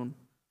throne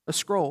a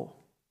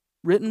scroll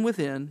written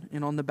within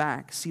and on the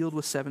back, sealed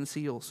with 7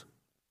 seals.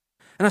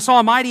 And I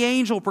saw a mighty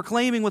angel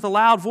proclaiming with a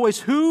loud voice,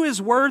 'Who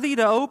is worthy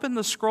to open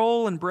the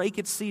scroll and break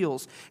its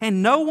seals?'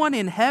 And no one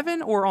in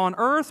heaven or on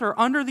earth or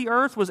under the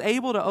earth was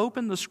able to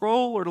open the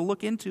scroll or to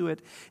look into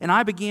it. And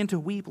I began to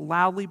weep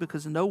loudly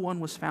because no one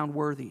was found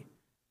worthy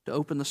to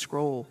open the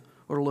scroll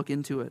or to look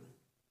into it.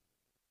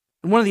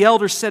 And one of the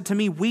elders said to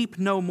me, 'Weep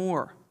no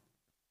more.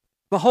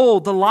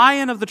 Behold, the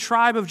Lion of the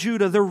tribe of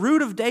Judah, the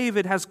Root of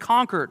David, has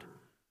conquered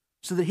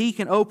so that he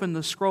can open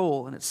the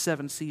scroll and its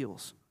 7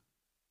 seals.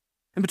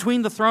 And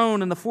between the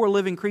throne and the 4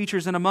 living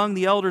creatures and among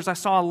the elders, I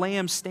saw a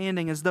lamb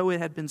standing as though it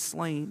had been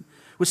slain,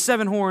 with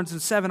 7 horns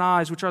and 7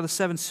 eyes, which are the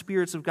 7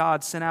 spirits of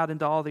God sent out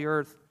into all the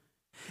earth.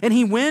 And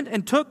he went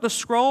and took the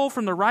scroll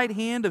from the right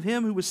hand of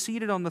him who was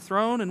seated on the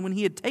throne. And when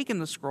he had taken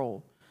the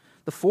scroll,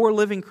 the 4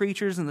 living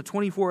creatures and the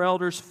 24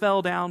 elders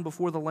fell down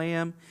before the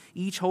Lamb,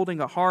 each holding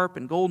a harp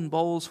and golden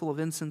bowls full of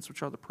incense,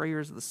 which are the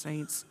prayers of the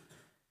saints.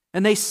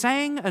 And they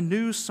sang a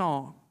new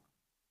song,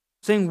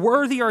 saying,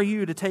 "Worthy are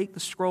you to take the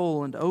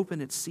scroll and to open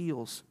its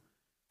seals.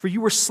 For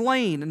you were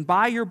slain, and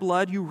by your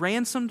blood you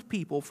ransomed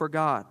people for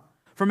God,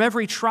 from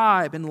every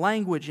tribe and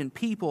language and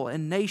people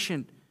and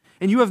nation.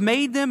 And you have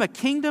made them a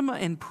kingdom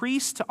and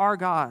priests to our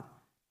God,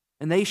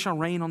 and they shall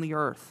reign on the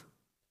earth."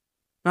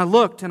 And I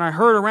looked, and I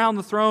heard around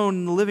the throne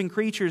and the living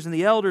creatures and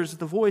the elders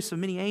the voice of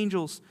many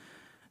angels,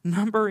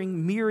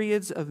 numbering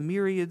myriads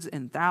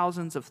and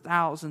thousands of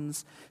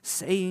thousands,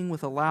 saying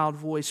with a loud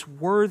voice,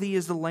 "Worthy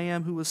is the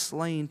Lamb who was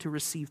slain to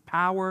receive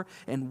power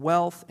and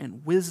wealth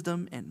and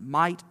wisdom and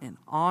might and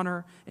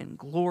honor and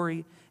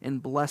glory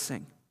and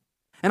blessing."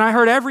 And I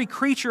heard every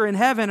creature in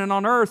heaven and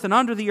on earth and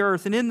under the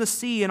earth and in the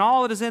sea and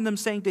all that is in them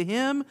saying, "To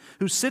him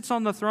who sits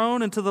on the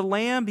throne and to the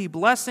Lamb be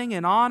blessing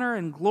and honor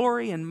and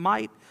glory and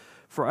might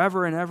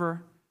forever and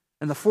ever."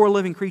 And the 4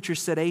 living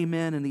creatures said,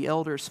 "Amen," and the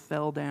elders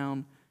fell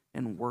down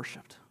and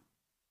worshipped.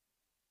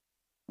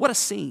 What a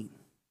scene.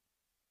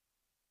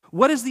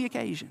 What is the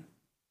occasion?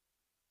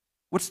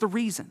 What's the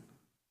reason?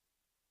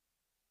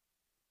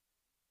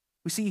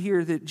 We see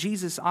here that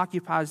Jesus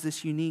occupies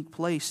this unique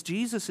place.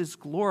 Jesus is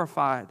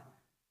glorified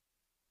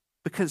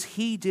because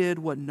he did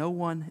what no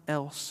one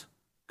else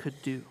could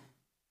do: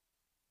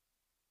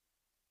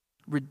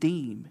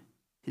 redeem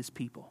his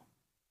people.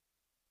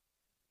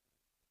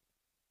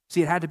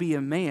 See, it had to be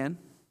a man,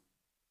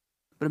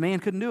 but a man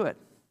couldn't do it.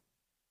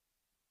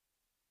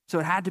 So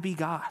it had to be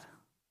God.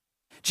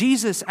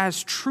 Jesus,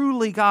 as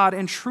truly God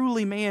and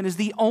truly man, is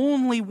the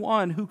only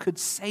one who could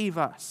save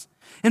us.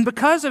 And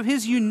because of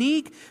his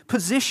unique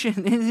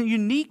position and the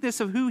uniqueness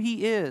of who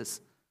he is,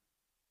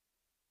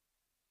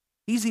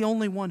 he's the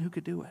only one who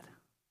could do it.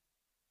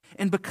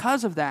 And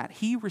because of that,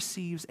 he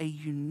receives a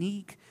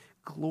unique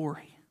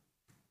glory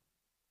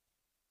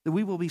that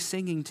we will be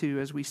singing to,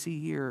 as we see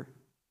here,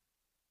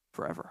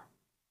 forever.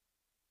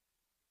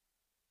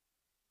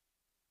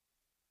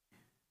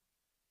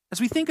 As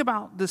we think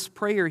about this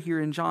prayer here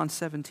in John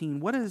 17,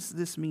 what does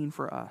this mean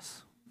for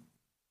us?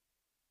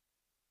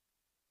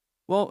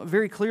 Well,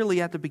 very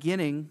clearly at the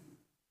beginning,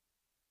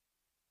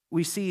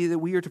 we see that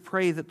we are to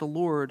pray that the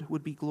Lord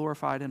would be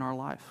glorified in our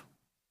life.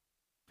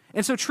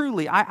 And so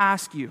truly, I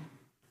ask you,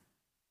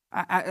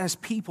 as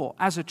people,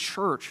 as a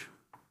church,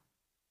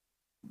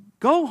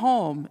 go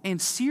home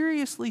and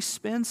seriously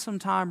spend some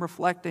time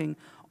reflecting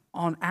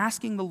on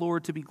asking the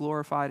Lord to be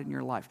glorified in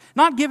your life.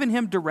 Not giving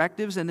him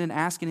directives and then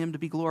asking him to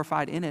be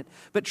glorified in it,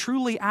 but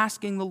truly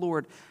asking the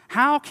Lord,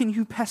 how can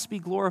you best be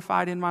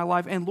glorified in my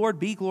life? And Lord,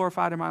 be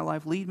glorified in my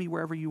life. Lead me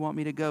wherever you want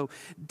me to go.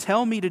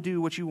 Tell me to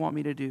do what you want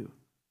me to do.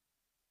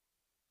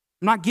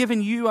 I'm not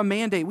giving you a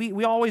mandate.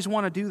 We always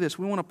want to do this.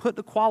 We want to put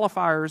the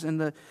qualifiers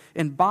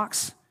in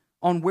box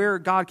on where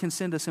God can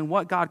send us and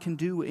what God can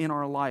do in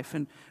our life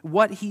and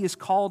what he has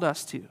called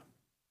us to.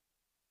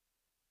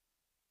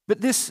 But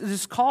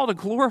this call to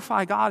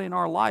glorify God in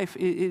our life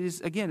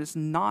it's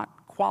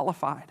not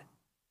qualified.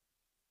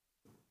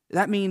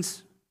 That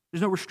means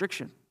there's no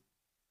restriction.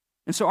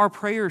 And so our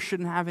prayers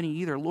shouldn't have any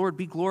either. Lord,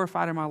 be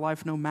glorified in my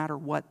life no matter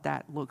what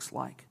that looks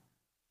like.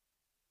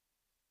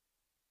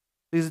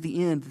 Because at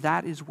the end,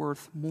 that is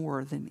worth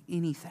more than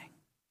anything.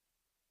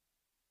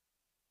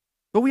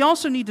 But we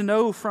also need to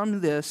know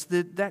from this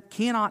that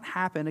cannot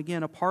happen,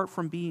 again, apart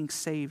from being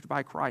saved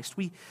by Christ.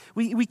 We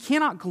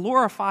cannot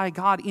glorify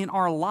God in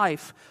our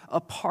life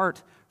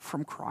apart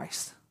from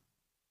Christ.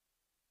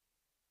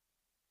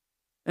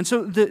 And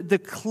so the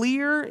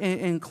clear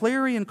and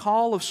clarion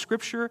call of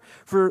Scripture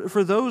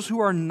for those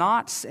who are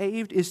not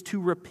saved is to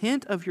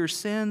repent of your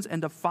sins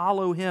and to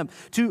follow him,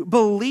 to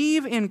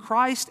believe in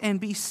Christ and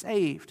be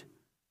saved.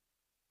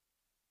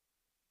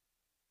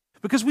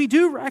 Because we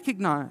do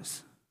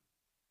recognize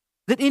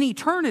that in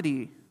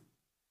eternity,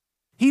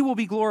 he will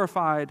be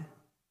glorified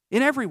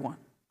in everyone.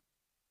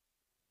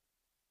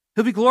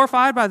 He'll be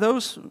glorified by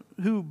those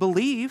who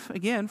believe,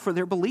 again, for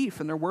their belief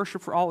and their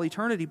worship for all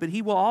eternity, but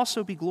he will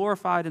also be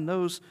glorified in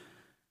those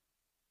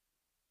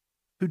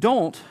who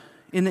don't,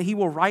 in that he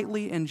will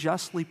rightly and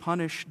justly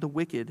punish the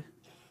wicked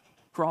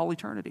for all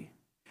eternity.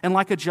 And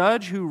like a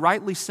judge who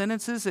rightly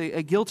sentences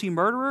a guilty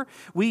murderer,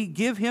 we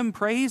give him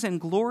praise and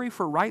glory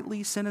for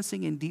rightly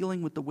sentencing and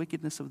dealing with the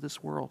wickedness of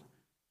this world.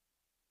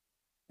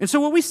 And so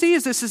what we see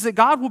is that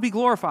God will be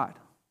glorified,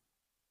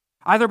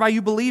 either by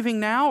you believing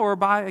now or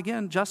by,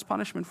 again, just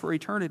punishment for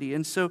eternity.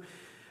 And so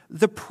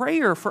the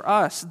prayer for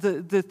us,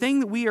 the thing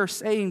that we are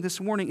saying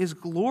this morning is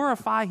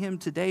glorify him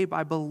today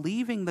by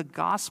believing the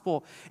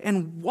gospel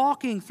and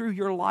walking through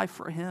your life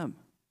for him.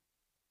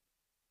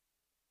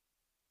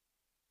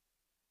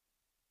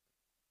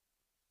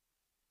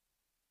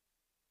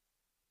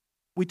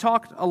 We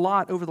talked a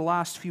lot over the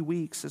last few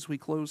weeks as we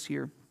close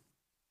here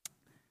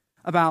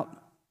about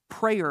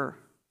prayer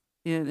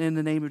in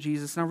the name of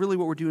Jesus. Now, really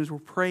what we're doing is we're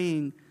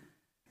praying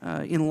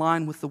in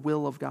line with the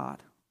will of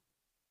God.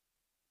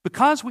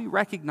 Because we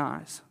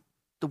recognize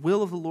the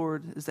will of the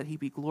Lord is that he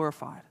be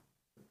glorified.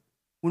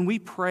 When we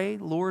pray,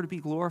 Lord, be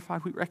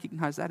glorified, we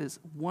recognize that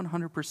is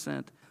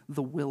 100%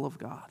 the will of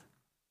God.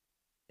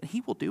 And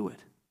he will do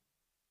it.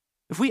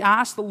 If we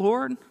ask the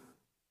Lord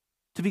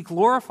to be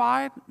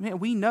glorified, man,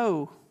 we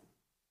know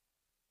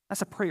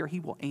that's a prayer he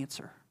will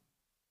answer.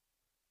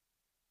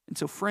 And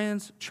so,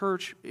 friends,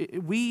 church,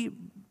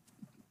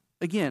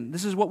 again,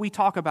 this is what we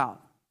talk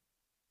about.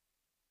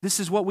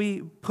 This is what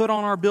we put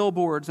on our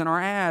billboards and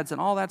our ads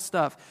and all that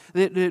stuff.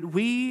 That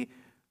we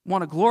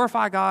want to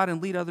glorify God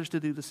and lead others to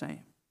do the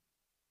same.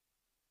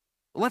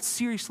 Let's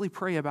seriously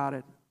pray about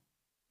it.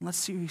 Let's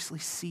seriously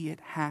see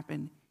it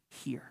happen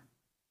here.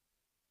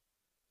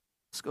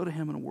 Let's go to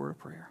him in a word of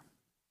prayer.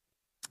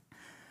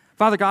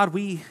 Father God,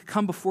 we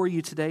come before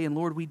you today, and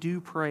Lord, we do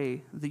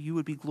pray that you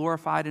would be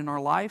glorified in our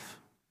life.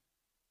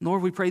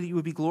 Lord, we pray that you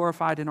would be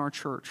glorified in our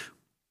church.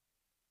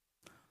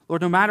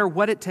 Lord, no matter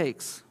what it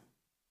takes,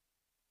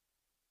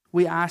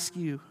 we ask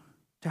you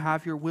to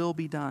have your will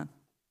be done.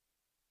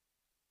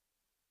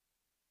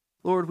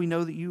 Lord, we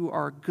know that you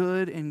are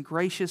good and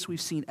gracious.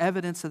 We've seen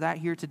evidence of that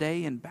here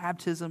today in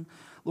baptism.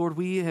 Lord,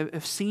 we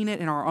have seen it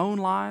in our own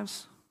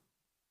lives.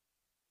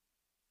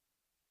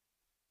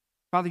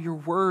 Father, your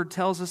word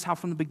tells us how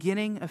from the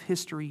beginning of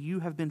history you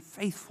have been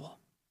faithful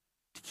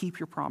to keep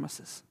your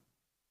promises.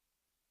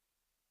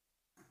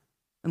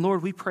 And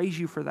Lord, we praise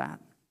you for that.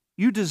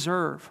 You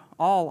deserve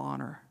all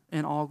honor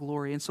and all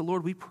glory. And so,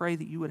 Lord, we pray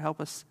that you would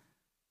help us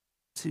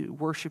to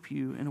worship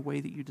you in a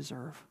way that you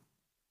deserve.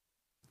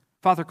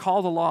 Father,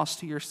 call the lost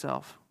to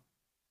yourself.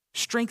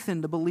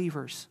 Strengthen the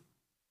believers.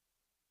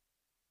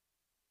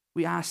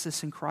 We ask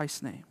this in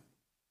Christ's name.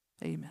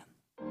 Amen.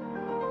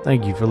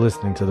 Thank you for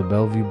listening to the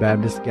Bellevue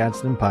Baptist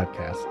Gadsden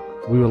podcast.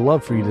 We would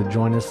love for you to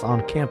join us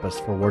on campus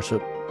for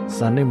worship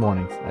Sunday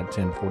mornings at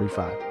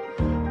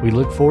 10:45. We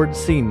look forward to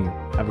seeing you.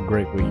 Have a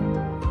great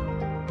week.